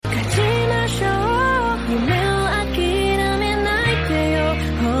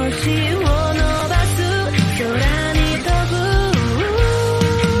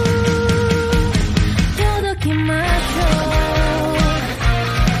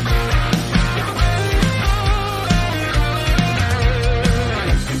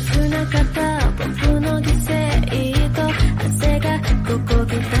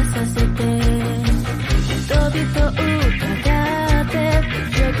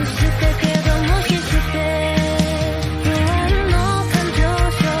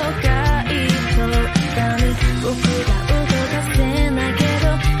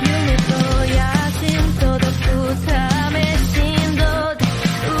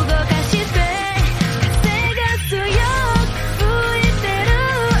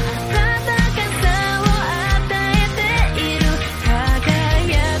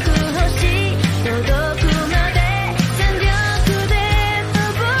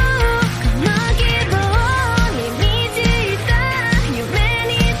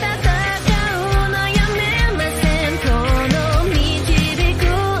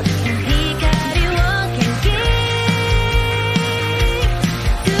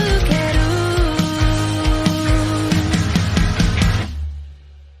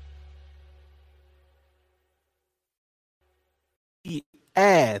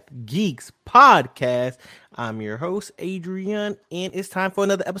Ath Geeks Podcast. I'm your host, Adrian, and it's time for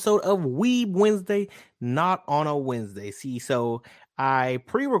another episode of Weeb Wednesday, not on a Wednesday. See, so I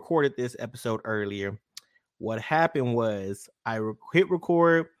pre-recorded this episode earlier. What happened was hit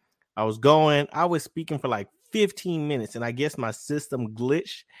record, I was speaking for like 15 minutes, and I guess my system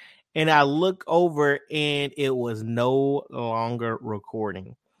glitched, and I look over and it was no longer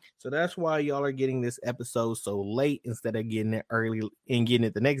recording. So that's why y'all are getting this episode so late instead of getting it early and getting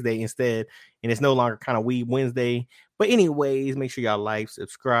it the next day instead. And it's no longer kind of Weeb Wednesday. But anyways, make sure y'all like,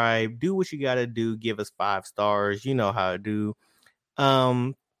 subscribe, do what you gotta do, give us 5 stars. You know how to do.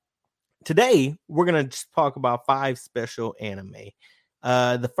 Um, Today we're gonna just talk about 5 special anime.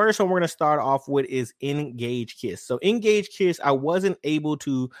 The first one we're gonna start off with is Engage Kiss. So Engage Kiss, I wasn't able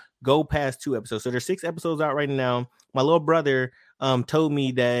to go past 2 episodes. So there's 6 episodes out right now. My little brother told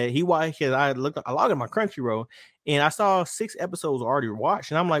me that he watched, because I logged at my Crunchyroll and I saw 6 episodes already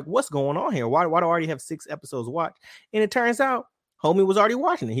watched, and I'm like, what's going on here? Why do I already have 6 episodes watched? And it turns out homie was already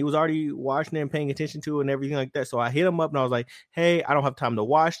watching it. He was already watching it and paying attention to it and everything like that. So I hit him up and I was like, "Hey, I don't have time to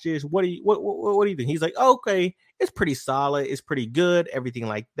watch this. What do you think?" He's like, "Okay, it's pretty solid. It's pretty good. Everything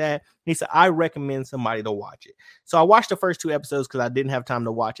like that." And he said, "I recommend somebody to watch it." So I watched the first 2 episodes because I didn't have time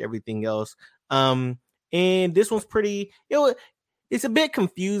to watch everything else. And this one's pretty. It's a bit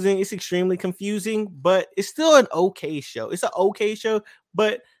confusing. It's extremely confusing, but it's still an okay show. It's an okay show,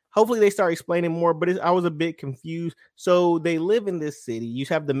 but hopefully they start explaining more. But I was a bit confused. So they live in this city. You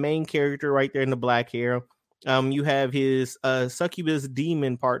have the main character right there in the black hair. You have his succubus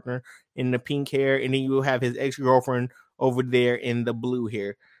demon partner in the pink hair, and then you have his ex-girlfriend over there in the blue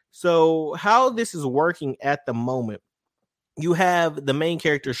hair. So how this is working at the moment, you have the main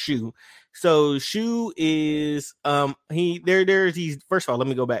character Shu. So Shu is there's these, first of all, let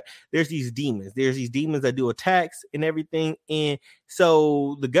me go back. There's these demons. There's these demons that do attacks and everything. And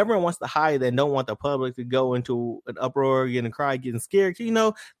so the government wants to hide and don't want the public to go into an uproar, getting cry, getting scared.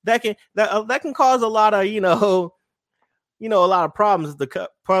 That can cause a lot of, a lot of problems. The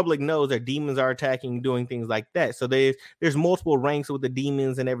public knows that demons are attacking, doing things like that. So there's multiple ranks with the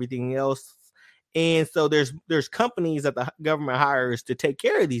demons and everything else. And so there's companies that the government hires to take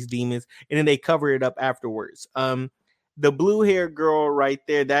care of these demons, and then they cover it up afterwards. The blue hair girl right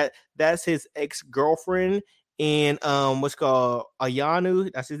there, that's his ex-girlfriend, and what's called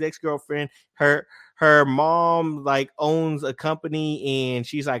Ayano, that's his ex-girlfriend. Her mom like owns a company, and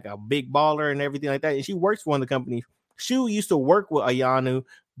she's like a big baller and everything like that, and she works for one of the companies. Shu used to work with Ayano,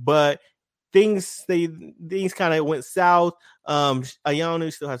 but things kind of went south.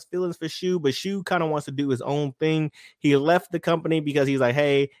 Ayano still has feelings for Shu, but Shu kind of wants to do his own thing. He left the company because he's like,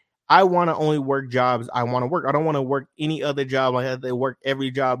 "Hey, I want to only work jobs I want to work. I don't want to work any other job. I have to work every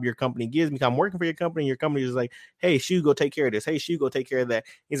job your company gives me. I'm working for your company. Your company is like, hey, Shu, go take care of this. Hey, Shu, go take care of that."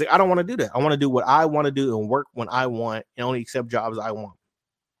 He's like, "I don't want to do that. I want to do what I want to do and work when I want and only accept jobs I want."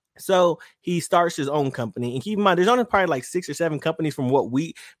 So he starts his own company, and keep in mind, there's only probably like 6 or 7 companies from what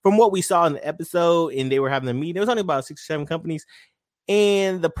we saw in the episode, and they were having a meeting. There was only about 6 or 7 companies,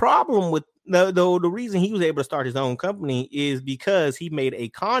 and the problem with the reason he was able to start his own company is because he made a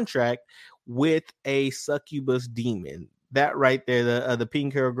contract with a succubus demon. That right there, the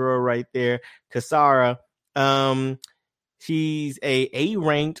pink hair girl right there, Kasara. She's a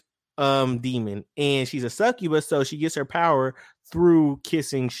ranked demon, and she's a succubus, so she gets her power through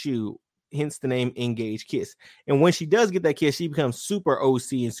kissing Shu, hence the name Engage Kiss. And when she does get that kiss, she becomes super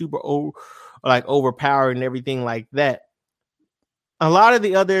OC and super overpowered and everything like that. A lot of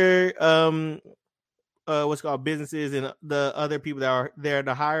the other what's called businesses and the other people that are there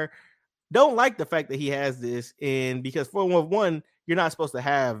to hire don't like the fact that he has this, and because for one, you're not supposed to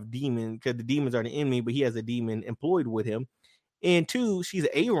have demons because the demons are the enemy, but he has a demon employed with him. And 2, she's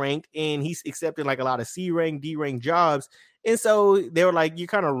A ranked, and he's accepting like a lot of C rank, D rank jobs. And so they were like, "You're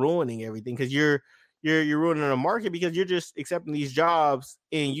kind of ruining everything because you're ruining the market because you're just accepting these jobs,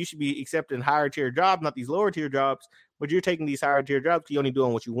 and you should be accepting higher tier jobs, not these lower tier jobs. But you're taking these higher tier jobs because you're only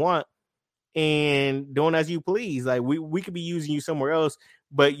doing what you want and doing as you please. Like we could be using you somewhere else,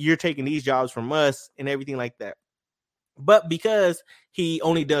 but you're taking these jobs from us and everything like that." But because he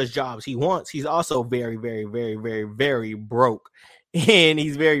only does jobs he wants, he's also very, very, very, very, very broke. And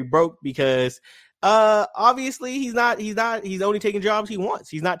he's very broke because obviously he's only taking jobs he wants.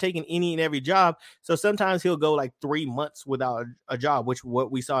 He's not taking any and every job. So sometimes he'll go like 3 months without a job, which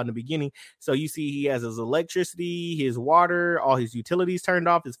what we saw in the beginning. So you see he has his electricity, his water, all his utilities turned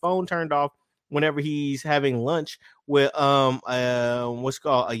off, his phone turned off whenever he's having lunch with what's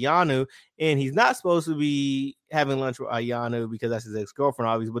called Ayano, and he's not supposed to be having lunch with Ayano because that's his ex-girlfriend,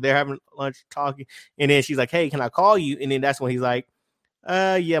 obviously, but they're having lunch talking, and then she's like, "Hey, can I call you?" And then that's when he's like,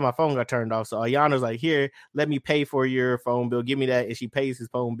 Yeah, my phone got turned off. So Ayana's like, here, let me pay for your phone bill. Give me that. And she pays his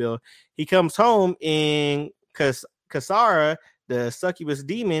phone bill. He comes home and Kasara, the succubus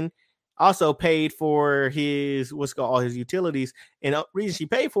demon, also paid for his what's called all his utilities. And the reason she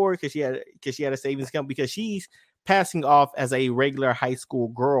paid for it because she had a savings account because she's passing off as a regular high school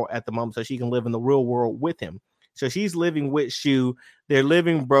girl at the moment, so she can live in the real world with him. So she's living with Shu. They're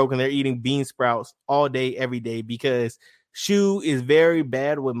living broke and they're eating bean sprouts all day, every day because Shu is very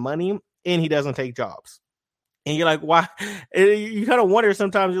bad with money and he doesn't take jobs. And you're like, why? You kind of wonder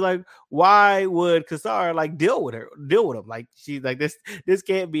sometimes. You're like, why would Kasar like deal with him? Like she's like this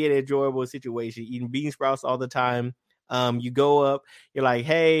can't be an enjoyable situation. Eating bean sprouts all the time. You go up. You're like,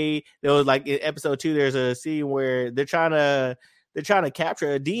 hey, there was like in episode 2. There's a scene where they're trying to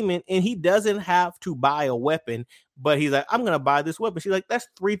capture a demon, and he doesn't have to buy a weapon, but he's like, I'm gonna buy this weapon. She's like, that's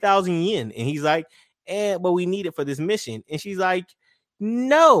 3,000 yen, and he's like, but we need it for this mission, and she's like,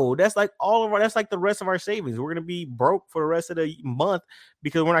 no, that's like that's like the rest of our savings. We're gonna be broke for the rest of the month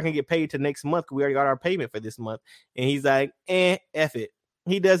because we're not gonna get paid till next month. We already got our payment for this month. And he's like, F it.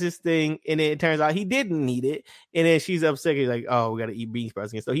 He does his thing, and then it turns out he didn't need it. And then she's upset. He's like, oh, we gotta eat bean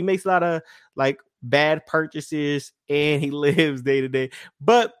sprouts again. So he makes a lot of like bad purchases and he lives day to day.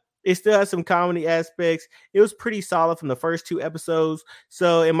 But it still has some comedy aspects. It was pretty solid from the first 2 episodes.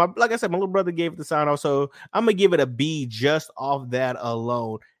 So, and like I said, my little brother gave it the sign off. So I'm gonna give it a B just off that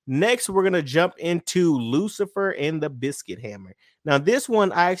alone. Next, we're gonna jump into Lucifer and the Biscuit Hammer. Now, this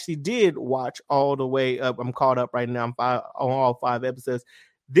one I actually did watch all the way up. I'm caught up right now. I'm on all 5 episodes.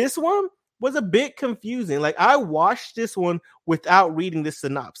 This one was a bit confusing. Like I watched this one without reading the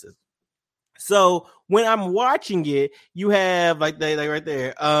synopsis. So when I'm watching it, you have like right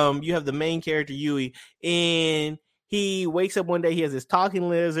there, you have the main character Yui, and he wakes up one day. He has this talking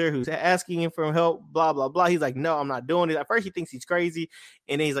lizard who's asking him for help. Blah blah blah. He's like, no, I'm not doing it. At first, he thinks he's crazy,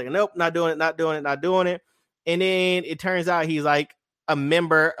 and then he's like, nope, not doing it, not doing it, not doing it. And then it turns out he's like a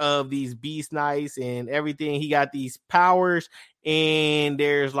member of these Beast Knights and everything. He got these powers, and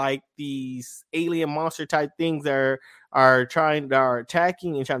there's like these alien monster type things that are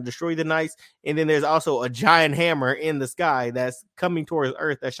attacking and trying to destroy the knights. And then there's also a giant hammer in the sky that's coming towards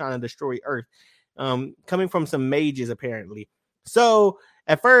Earth that's trying to destroy Earth, coming from some mages apparently. So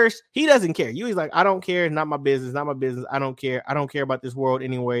at first he doesn't care. He's like, I don't care, not my business, I don't care about this world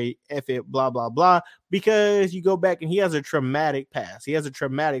anyway, F it, blah blah blah. Because you go back and he has a traumatic past.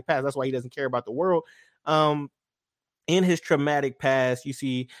 That's why he doesn't care about the world. In his traumatic past, you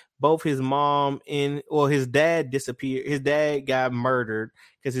see both his mom and his dad disappeared. His dad got murdered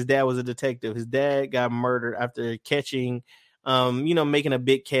because his dad was a detective. His dad got murdered after catching, making a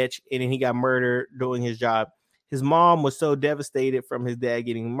big catch, and then he got murdered doing his job. His mom was so devastated from his dad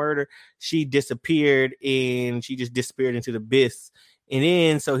getting murdered, she disappeared, and she just disappeared into the abyss. And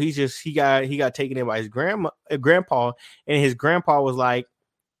then so he got taken in by his grandpa, and his grandpa was like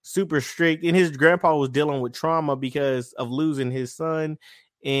super strict, and his grandpa was dealing with trauma because of losing his son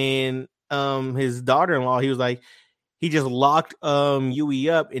and his daughter-in-law. He was like, he just locked Yui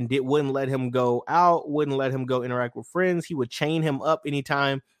up and wouldn't let him go out, wouldn't let him go interact with friends. He would chain him up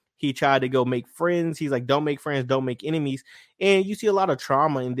anytime he tried to go make friends. He's like, don't make friends, don't make enemies. And you see a lot of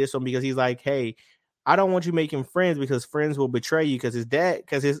trauma in this one because he's like, hey, I don't want you making friends because friends will betray you. Because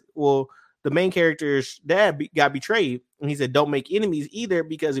the main character's dad got betrayed, and he said, don't make enemies either,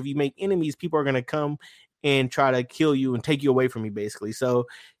 because if you make enemies, people are going to come and try to kill you and take you away from me, basically. So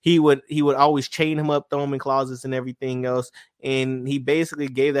he would always chain him up, throw him in closets and everything else. And he basically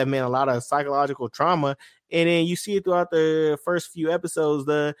gave that man a lot of psychological trauma. And then you see it throughout the first few episodes.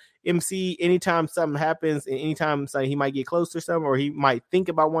 The MC, anytime something happens and anytime he might get close to something, or he might think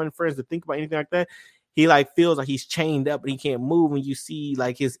about wanting friends to think about anything like that, he like feels like he's chained up and he can't move. And you see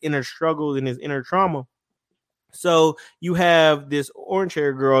like his inner struggles and his inner trauma. So you have this orange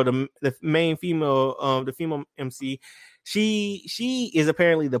hair girl, the main female, the female MC. She is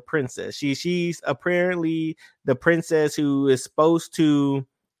apparently the princess. She's apparently the princess who is supposed to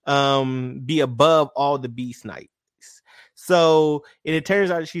be above all the Beast Knights. So, and it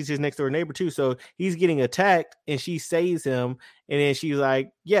turns out she's his next door neighbor too. So he's getting attacked and she saves him. And then she's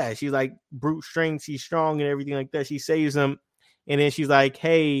like, brute strength. She's strong and everything like that. She saves him. And then she's like,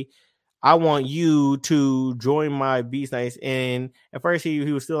 hey, I want you to join my Beast Knights. And at first he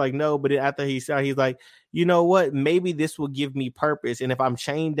was still like, no, but after he saw, he's like, you know what? Maybe this will give me purpose. And if I'm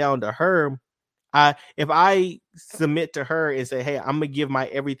chained down to her, if I submit to her and say, hey, I'm going to give my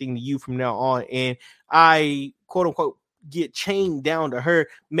everything to you from now on, and I quote unquote get chained down to her,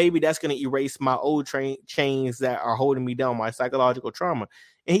 maybe that's going to erase my old chains that are holding me down, my psychological trauma.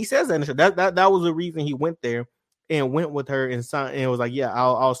 And he says that was the reason he went there. and went with her and signed, and was like, yeah,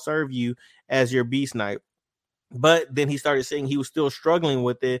 I'll serve you as your Beast Knight. But then he started saying he was still struggling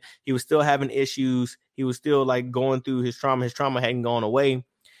with it. He was still having issues. He was still like going through his trauma. His trauma hadn't gone away.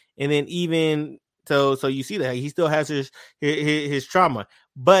 And then even so you see that he still has his trauma.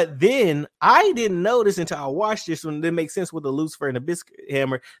 But then I didn't notice until I watched this one. It makes sense with the Lucifer and the Biscuit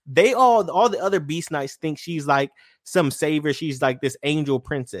Hammer. They all the other Beast Knights think she's like some savior. She's like this angel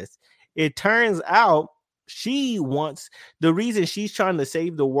princess. It turns out the reason she's trying to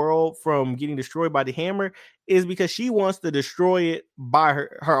save the world from getting destroyed by the hammer is because she wants to destroy it by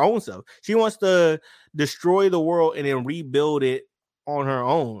her own self. She wants to destroy the world and then rebuild it on her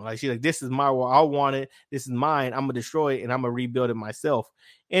own. Like she's like, this is my world. I want it. This is mine. I'm gonna destroy it and I'm gonna rebuild it myself.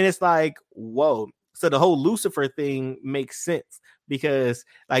 And it's like, whoa. So the whole Lucifer thing makes sense because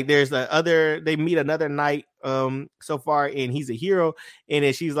like there's they meet another knight so far and he's a hero. And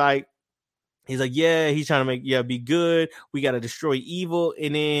then he's like, yeah, he's trying to be good. We got to destroy evil.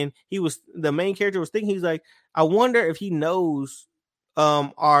 And then the main character was thinking, he's like, I wonder if he knows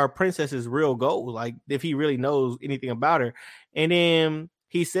our princess's real goal, like if he really knows anything about her. And then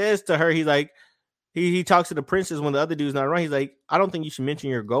he says to her, he's like, he talks to the princess when the other dude's not around. He's like, I don't think you should mention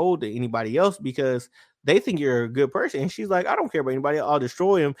your goal to anybody else because they think you're a good person. And she's like, I don't care about anybody. I'll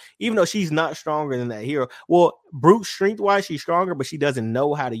destroy him, even though she's not stronger than that hero. Well, brute strength wise, she's stronger, but she doesn't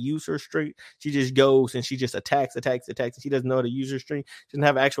know how to use her strength. She just goes and she just attacks. And she doesn't know how to use her strength. She doesn't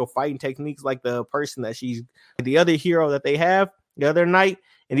have actual fighting techniques like the person that the other hero that they have, the other knight.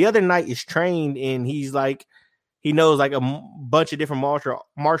 And the other knight is trained and he's like, he knows like a bunch of different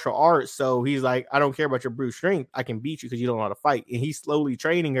martial arts. So he's like, I don't care about your brute strength. I can beat you because you don't know how to fight. And he's slowly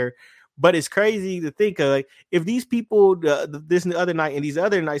training her. But it's crazy to think of like if these people, this other knight and these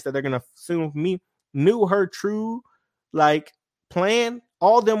other knights that they're gonna soon meet knew her true like plan,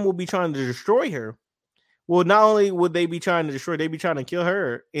 all of them will be trying to destroy her. Well, not only would they be trying to destroy, they'd be trying to kill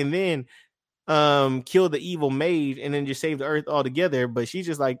her and then kill the evil mage and then just save the earth altogether. But she's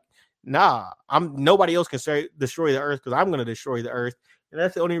just like, nah, nobody else can destroy the earth because I'm gonna destroy the earth, and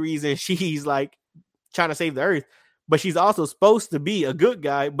that's the only reason she's like trying to save the earth. But she's also supposed to be a good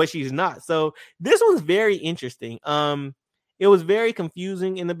guy, but she's not. So this was very interesting. It was very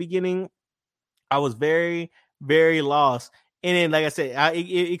confusing in the beginning. I was very, very lost. And then, like I said,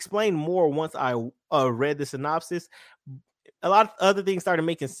 it explained more once I read the synopsis. A lot of other things started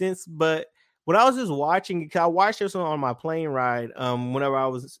making sense, but when I was just watching, I watched this one on my plane ride. Whenever I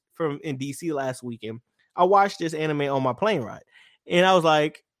was in DC last weekend, I watched this anime on my plane ride, and I was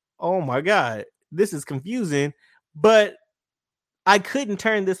like, "Oh my god, this is confusing." But I couldn't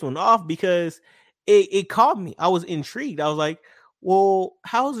turn this one off because it caught me. I was intrigued. I was like, "Well,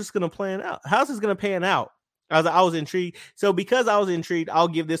 how is this going to plan out? How's this going to pan out?" I was intrigued. So because I was intrigued, I'll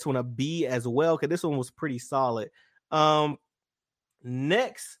give this one a B as well because this one was pretty solid.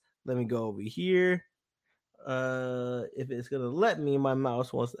 Next, let me go over here. If it's gonna let me, my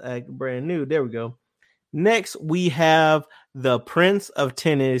mouse wants to act brand new. There we go. Next, we have the Prince of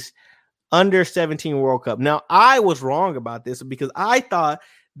Tennis under 17 World Cup. Now, I was wrong about this because I thought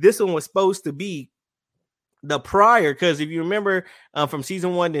this one was supposed to be the prior. Because if you remember from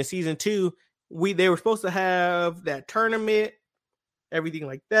season 1 to season 2, they were supposed to have that tournament, everything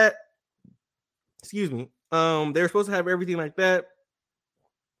like that. Excuse me. They were supposed to have everything like that.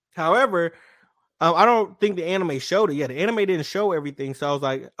 However, I don't think the anime showed it yet. The anime didn't show everything. So I was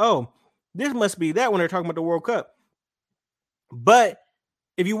like, oh, this must be that when they're talking about the World Cup. But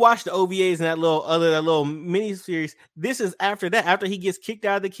if you watch the OVAs and that little mini series, this is after that. After he gets kicked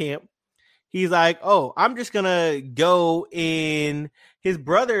out of the camp, he's like, oh, I'm just going to go in. His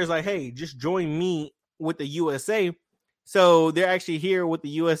brother is like, hey, just join me with the USA. So they're actually here with the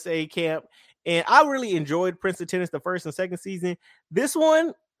USA camp. And I really enjoyed Prince of Tennis the first and second season. This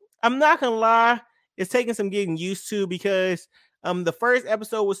one, I'm not going to lie, it's taking some getting used to because the first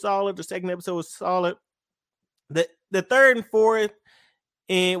episode was solid. The second episode was solid. The third and fourth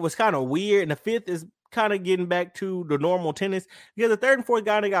and was kind of weird. And the fifth is kind of getting back to the normal tennis because the third and fourth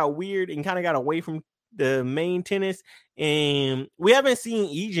kind of got weird and kind of got away from the main tennis. And we haven't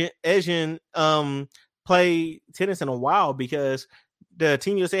seen Asian play tennis in a while because the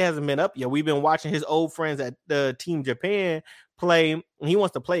Team USA hasn't been up yet. We've been watching his old friends at the Team Japan play, and he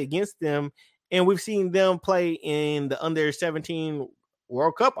wants to play against them. And we've seen them play in the under 17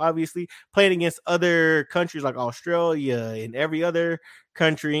 World Cup, obviously, playing against other countries like Australia and every other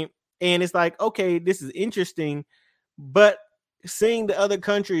country. And it's like, okay, this is interesting. But seeing the other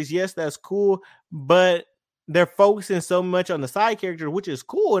countries, yes, that's cool. But they're focusing so much on the side character, which is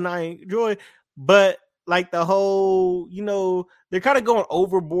cool and I enjoy. But like the whole, they're kind of going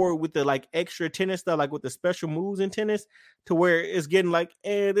overboard with the like extra tennis stuff, like with the special moves in tennis, to where it's getting like,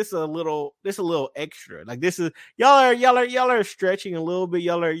 this is a little extra. Like this is y'all are stretching a little bit.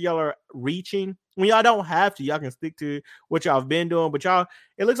 Y'all are reaching when y'all don't have to. Y'all can stick to what y'all have been doing, but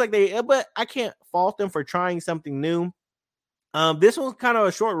it looks like but I can't fault them for trying something new. This one's kind of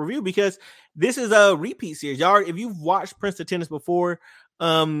a short review because this is a repeat series. Y'all, if you've watched Prince of Tennis before,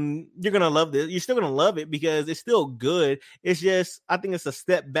 you're gonna love this. You're still gonna love it because it's still good. It's just, I think it's a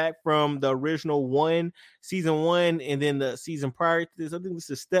step back from the original season one, and then the season prior to this. I think this is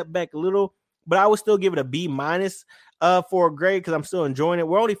a step back a little, but I would still give it a B minus for a grade because I'm still enjoying it.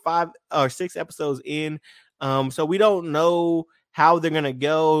 We're only 5 or 6 episodes in, so we don't know how they're gonna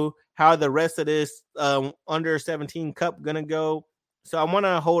go, how the rest of this under 17 cup gonna go. So I want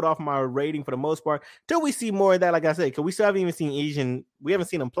to hold off my rating for the most part till we see more of that. Like I said, because we still haven't even seen Asian. We haven't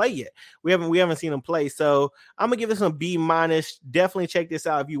seen him play yet. We haven't seen him play. So I'm gonna give this a B minus. Definitely check this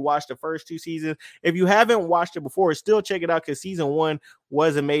out if you watched the first 2 seasons. If you haven't watched it before, still check it out because season 1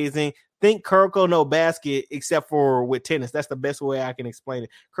 was amazing. Think Kuroko no Basket, except for with tennis. That's the best way I can explain it.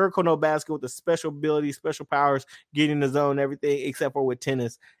 Kuroko no Basket with the special abilities, special powers, getting in the zone, everything, except for with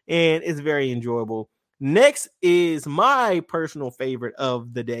tennis. And it's very enjoyable. Next is my personal favorite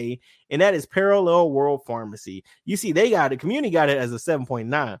of the day, and that is Parallel World Pharmacy. You see, the community got it as a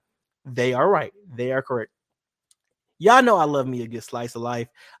 7.9. They are right. They are correct. Y'all know I love me a good slice of life.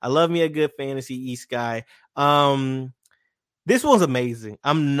 I love me a good fantasy isekai. This one's amazing.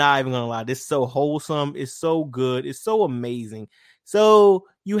 I'm not even gonna lie. This is so wholesome. It's so good. It's so amazing. So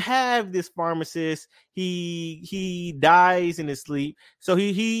you have this pharmacist. He dies in his sleep. So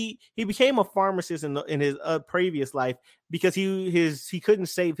he became a pharmacist in his previous life because he couldn't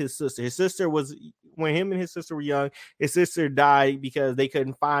save his sister. His sister was, when him and his sister were young, his sister died because they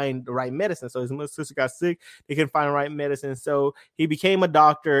couldn't find the right medicine. So his sister got sick. They couldn't find the right medicine. So he became a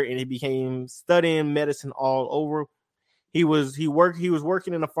doctor and he became studying medicine all over. He was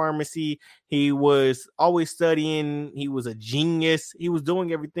working in a pharmacy. He was always studying. He was a genius. He was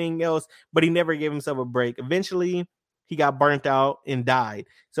doing everything else, but he never gave himself a break. Eventually, he got burnt out and died.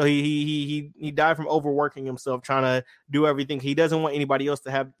 So he died from overworking himself, trying to do everything. He doesn't want anybody else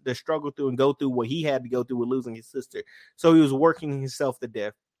to have to struggle through and go through what he had to go through with losing his sister. So he was working himself to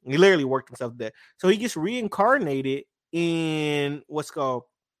death. He literally worked himself to death. So he gets reincarnated in what's called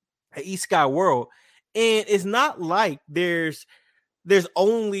an isekai world. And it's not like it's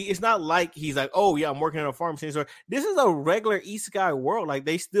not like he's like, oh yeah, I'm working in a pharmacy. So this is a regular isekai world. Like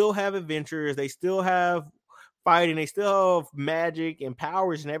they still have adventures, they still have fighting, they still have magic and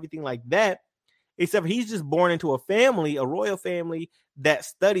powers and everything like that. Except he's just born into a royal family that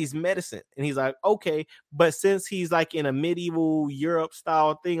studies medicine. And he's like, okay, but since he's like in a medieval Europe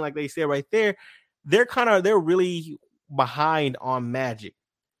style thing, like they said right there, they're really behind on magic.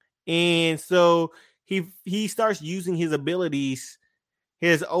 And so he starts using his abilities,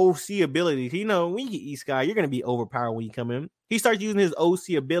 his OC abilities. When you get isekai, you're going to be overpowered when you come in. He starts using his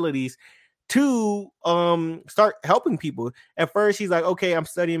OC abilities to start helping people. At first, he's like, okay, I'm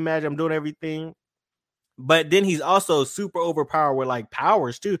studying magic, I'm doing everything. But then he's also super overpowered with like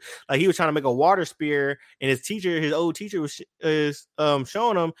powers too. Like he was trying to make a water spear, and his old teacher was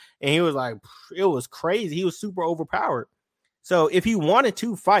showing him, and he was like, it was crazy. He was super overpowered. So if he wanted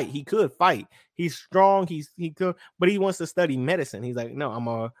to fight, he could fight. He's strong. He could, but he wants to study medicine. He's like, no, I'm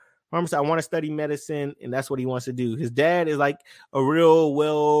a pharmacist. I want to study medicine, and that's what he wants to do. His dad is like a real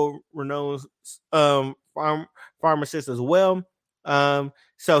well-renowned pharmacist as well.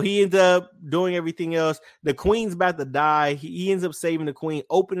 So he ends up doing everything else. The queen's about to die. He ends up saving the queen,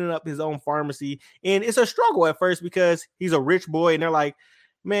 opening up his own pharmacy, and it's a struggle at first because he's a rich boy, and they're like,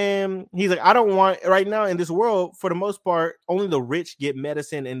 man, he's like, I don't want right now in this world, for the most part, only the rich get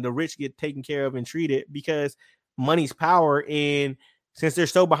medicine and the rich get taken care of and treated because money's power. And since they're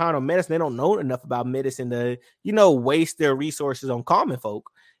so behind on medicine, they don't know enough about medicine to, waste their resources on common folk.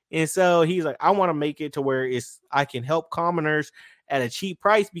 And so he's like, I want to make it to where I can help commoners at a cheap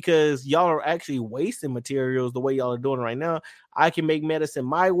price because y'all are actually wasting materials the way y'all are doing right now. I can make medicine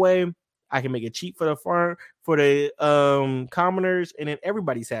my way. I can make it cheap for the farm, for the commoners, and then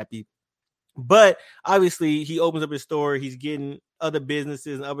everybody's happy. But obviously, he opens up his store. He's getting other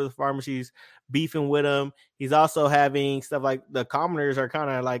businesses and other pharmacies beefing with him. He's also having stuff like the commoners are kind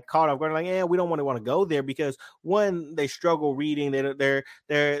of like caught off guard, like, we don't want to go there because one, they struggle reading. Their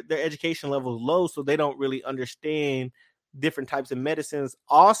education level is low, so they don't really understand different types of medicines.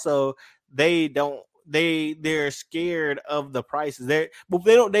 Also, they're scared of the prices. They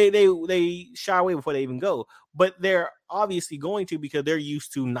shy away before they even go. But they're obviously going to because they're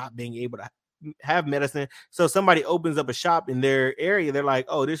used to not being able to have medicine. So somebody opens up a shop in their area. They're like,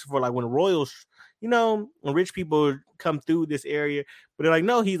 oh, this is for like when royals, when rich people come through this area. But they're like,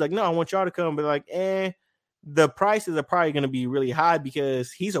 no, he's like, no, I want y'all to come. But like, the prices are probably going to be really high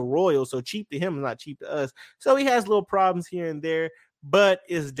because he's a royal. So cheap to him is not cheap to us. So he has little problems here and there, but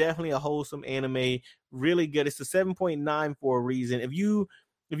it's definitely a wholesome anime. Really good. It's a 7.9 for a reason. If you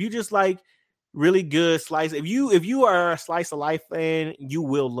just like really good slice, if you are a slice of life fan, you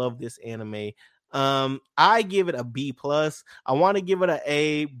will love this anime. I give it a B plus. I want to give it an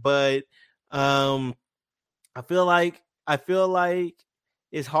A, but I feel like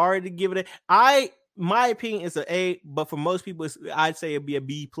it's hard to give it my opinion is an A, but for most people, I'd say it'd be a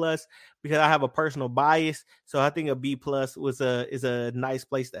B plus because I have a personal bias. So I think a B plus is a nice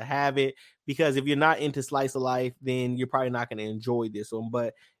place to have it, because if you're not into slice of life, then you're probably not going to enjoy this one.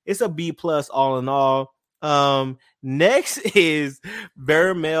 But it's a B plus all in all. Next is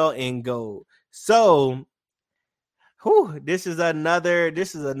Vermeil and Gold. So, this is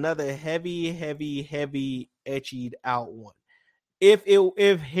another heavy etched out one.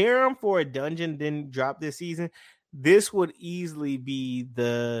 If Harem for a Dungeon didn't drop this season, this would easily be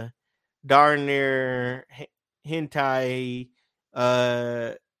the darn near hentai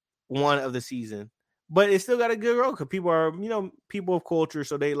one of the season. But it still got a good role because people are, people of culture,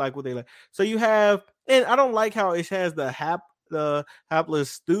 so they like what they like. So you have, and I don't like how it has the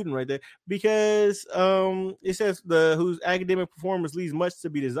hapless student right there, because it says whose academic performance leaves much to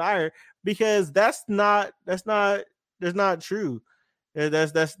be desired, because that's not true.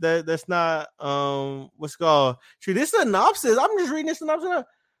 That's not what's called true. This synopsis, I'm just reading this synopsis.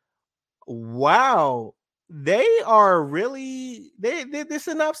 Wow, they are really this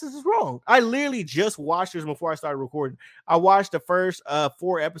synopsis is wrong. I literally just watched this before I started recording. I watched the first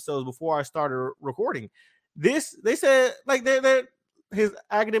 4 episodes before I started recording. This, they said like that his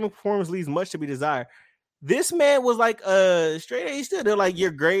academic performance leaves much to be desired. This man was like a straight A student. They're like,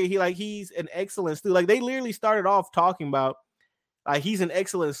 you're great. He's an excellent student. Like they literally started off talking about he's an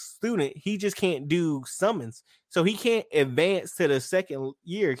excellent student. He just can't do summons. So he can't advance to the second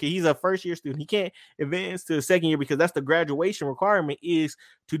year. He's a first year student. He can't advance to the second year because that's the graduation requirement, is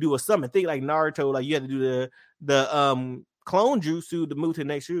to do a summon. Think like Naruto, like you had to do the clone jutsu to move to the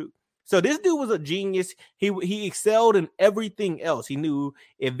next route. So this dude was a genius. He excelled in everything else. He knew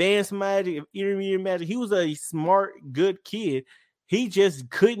advanced magic, intermediate magic. He was a smart, good kid. He just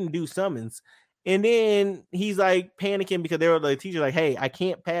couldn't do summons. And then he's like panicking because they were the teacher like, hey, I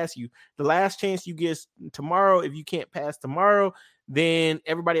can't pass you. The last chance you get tomorrow. If you can't pass tomorrow, then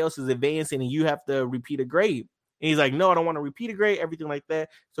everybody else is advancing and you have to repeat a grade. And he's like, no, I don't want to repeat a grade, everything like that.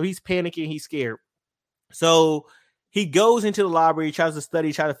 So he's panicking. He's scared. So he goes into the library, tries to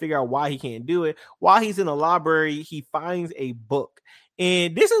study, try to figure out why he can't do it. While he's in the library, he finds a book.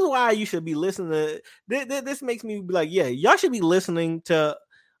 And this is why you should be listening to this. Makes me be like, yeah, y'all should be listening to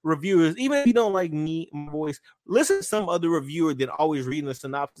reviewers, even if you don't like me, my voice. Listen to some other reviewer than always reading the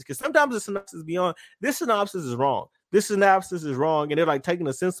synopsis, because sometimes the synopsis is beyond. This synopsis is wrong. This synopsis is wrong, and they're like taking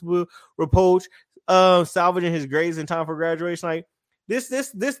a sensible approach, salvaging his grades in time for graduation. Like this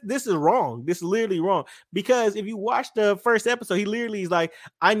is wrong. This is literally wrong, because if you watch the first episode, he literally is like,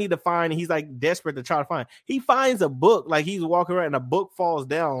 I need to find, and he's like desperate to try to find. He finds a book, like he's walking around and a book falls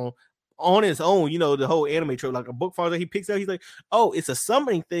down on his own, the whole anime trope, like a book falls out, he picks up, he's like, oh, it's a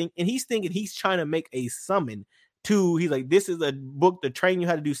summoning thing, and he's thinking he's trying to make a summon he's like, this is a book to train you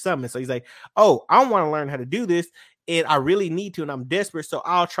how to do summon. So he's like, oh, I want to learn how to do this, and I really need to, and I'm desperate, so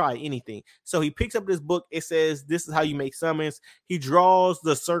I'll try anything. So he picks up this book. It says, this is how you make summons. He draws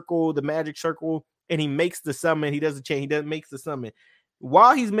the circle, the magic circle, and he makes the summon. He doesn't change, he doesn't make the summon.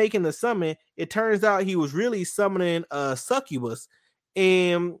 While he's making the summon, it turns out he was really summoning a succubus.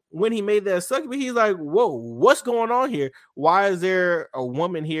 And when he made that succubus, he's like, whoa, what's going on here? Why is there a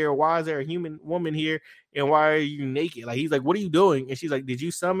woman here? Why is there a human woman here? And why are you naked? Like, he's like, what are you doing? And she's like, did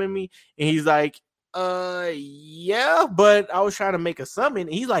you summon me? And he's like, yeah, but I was trying to make a summon.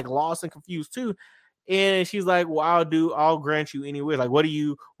 And he's like lost and confused too. And she's like, well, I'll grant you any wish. Like, what do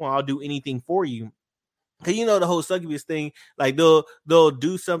you want? I'll do anything for you. Cause the whole succubus thing, like they'll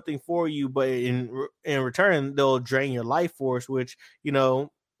do something for you, but in return they'll drain your life force, which you know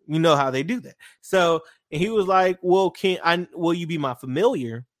how they do that. So, and he was like, well, will you be my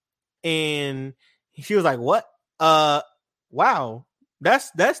familiar? And she was like, what? Wow,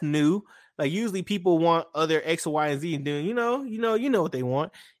 that's new. Like usually people want other X, Y, and Z, and doing, you know what they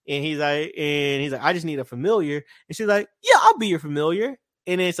want. And he's like, I just need a familiar. And she's like, yeah, I'll be your familiar.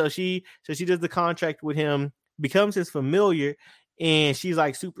 And then so she does the contract with him, becomes his familiar, and she's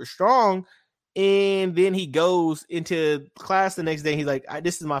like super strong. And then he goes into class the next day. He's like,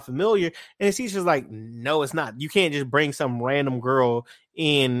 this is my familiar. And the teacher's like, no, it's not. You can't just bring some random girl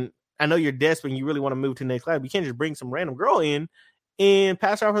in. I know you're desperate and you really want to move to the next class, but you can't just bring some random girl in and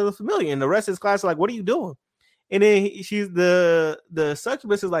pass her off as a familiar. And the rest of his class are like, what are you doing? And then she's the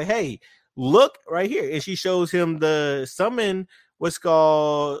succubus is like, hey, look right here. And she shows him the summon, what's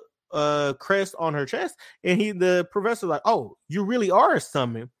called crest on her chest. And the professor's like, oh, you really are a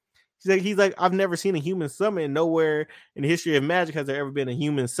summon. He's like, I've never seen a human summon. Nowhere in the history of magic has there ever been a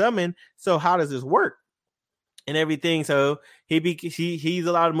human summon. So how does this work? And everything. So he's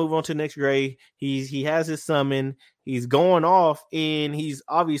allowed to move on to the next grade. He has his summon. He's going off, and he's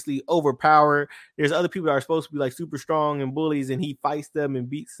obviously overpowered. There's other people that are supposed to be like super strong and bullies, and he fights them and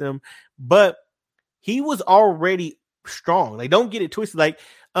beats them. But he was already strong. Like, don't get it twisted. Like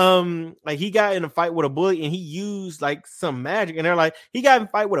he got in a fight with a bully, and he used like some magic. And they're like, he got in a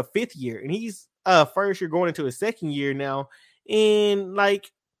fight with a fifth year, and he's first year going into his second year now, and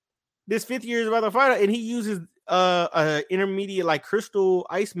like this fifth year is about to fight, and he uses intermediate like crystal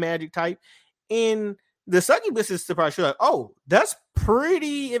ice magic type, and the succubus is surprised. She's like, oh, that's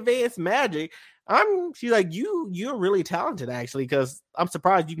pretty advanced magic. She's like, you're really talented, actually, because I'm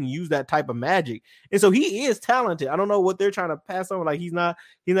surprised you can use that type of magic. And so he is talented. I don't know what they're trying to pass on. Like, he's not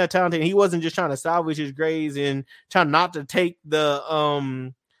talented. He wasn't just trying to salvage his grades and trying not to take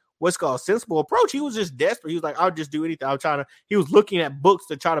the what's called sensible approach. He was just desperate. He was like, I'll just do anything. He was looking at books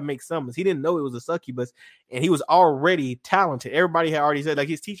to try to make summons. He didn't know it was a succubus, and he was already talented. Everybody had already said, like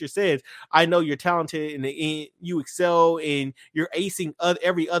his teacher says, I know you're talented and you excel and you're acing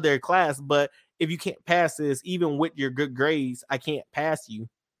every other class, but if you can't pass this, even with your good grades, I can't pass you.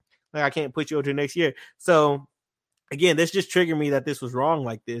 Like, I can't put you into next year. So again, this just triggered me that this was wrong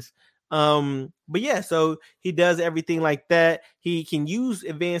like this. But yeah, so he does everything like that. He can use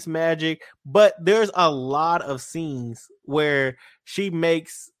advanced magic, but there's a lot of scenes where she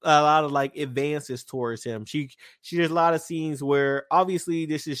makes a lot of like advances towards him. She does a lot of scenes where obviously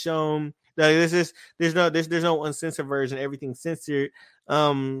this is shown. There's no uncensored version. Everything's censored.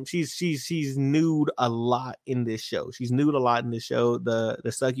 She's nude a lot in this show.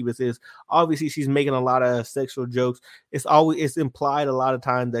 The succubus is obviously she's making a lot of sexual jokes. It's implied a lot of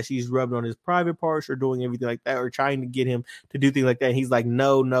times that she's rubbing on his private parts or doing everything like that or trying to get him to do things like that. And he's like,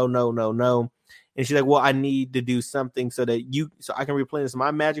 no. And she's like, well, I need to do something so I can replenish my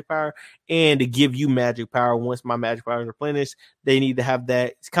magic power and to give you magic power. Once my magic power is replenished, they need to have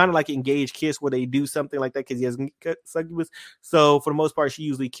that. It's kind of like Engage Kiss where they do something like that because he has succubus. So for the most part,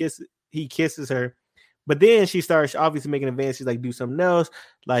 he kisses her. But then she starts obviously making advances. She's like, do something else,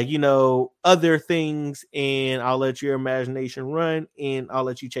 like, other things, and I'll let your imagination run and I'll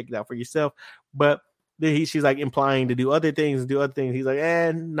let you check it out for yourself. But she's like implying to do other things. He's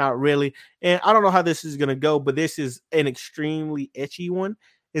like, not really. And I don't know how this is going to go, but this is an extremely ecchi one.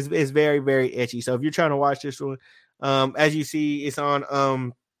 It's very, very ecchi. So if you're trying to watch this one, as you see, it's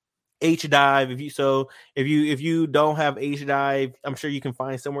on H-Dive. If you don't have H-Dive, I'm sure you can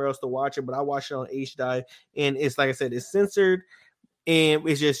find somewhere else to watch it, but I watched it on H-Dive, and it's like I said, it's censored. And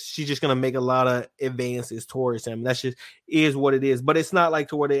she's just gonna make a lot of advances towards him. That's just is what it is. But it's not like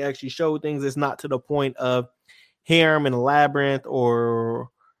to where they actually show things. It's not to the point of harem and labyrinth or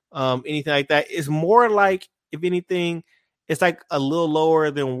anything like that. It's more like, if anything, it's like a little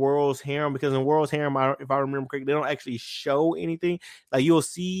lower than World's Harem, because in World's Harem, if I remember correctly, they don't actually show anything. Like, you'll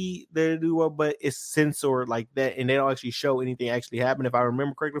see they do well, but it's censored like that, and they don't actually show anything actually happen, if I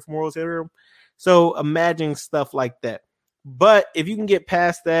remember correctly, from World's Harem. So imagine stuff like that. But if you can get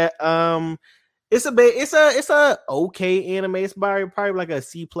past that, it's a okay anime. It's probably like a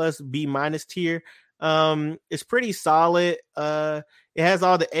C plus B minus tier. It's pretty solid. It has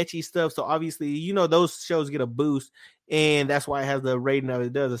all the ecchi stuff, so obviously those shows get a boost, and that's why it has the rating that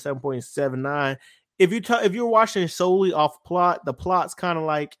it does, a 7.79. If you're watching solely off plot, the plot's kind of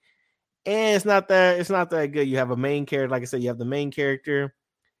like, it's not that good. You have a main character, like I said, you have the main character.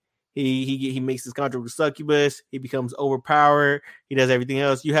 He makes his contract with succubus. He becomes overpowered. He does everything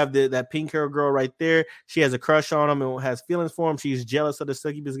else. You have that pink hair girl right there. She has a crush on him and has feelings for him. She's jealous of the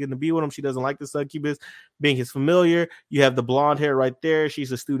succubus getting to be with him. She doesn't like the succubus being his familiar. You have the blonde hair right there.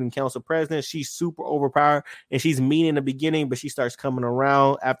 She's a student council president. She's super overpowered, and she's mean in the beginning, but she starts coming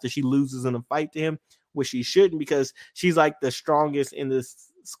around after she loses in a fight to him, which she shouldn't, because she's like the strongest in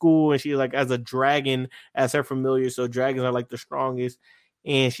this school, and she's like as a dragon as her familiar. So dragons are like the strongest.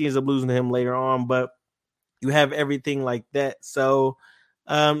 And she ends up losing to him later on, but you have everything like that. So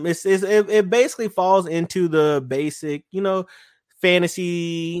it basically falls into the basic,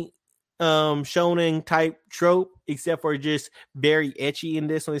 fantasy shonen type trope, except for just very ecchi in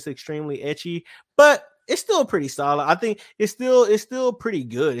this one. It's extremely ecchi, but it's still pretty solid. I think it's still pretty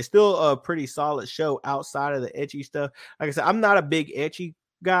good. It's still a pretty solid show outside of the ecchi stuff. Like I said, I'm not a big ecchi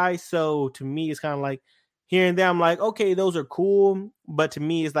guy, so to me, it's kind of like here and there. I'm like, okay, those are cool, but to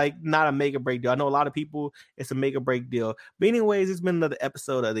me, it's like not a make or break deal. I know a lot of people, it's a make or break deal. But anyways, it's been another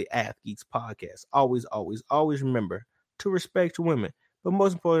episode of the Ath Geeks podcast. Always, always, always remember to respect women, but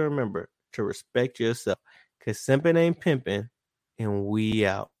most importantly, remember to respect yourself. Cause simping ain't pimping, and we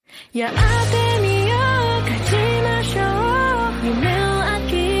out.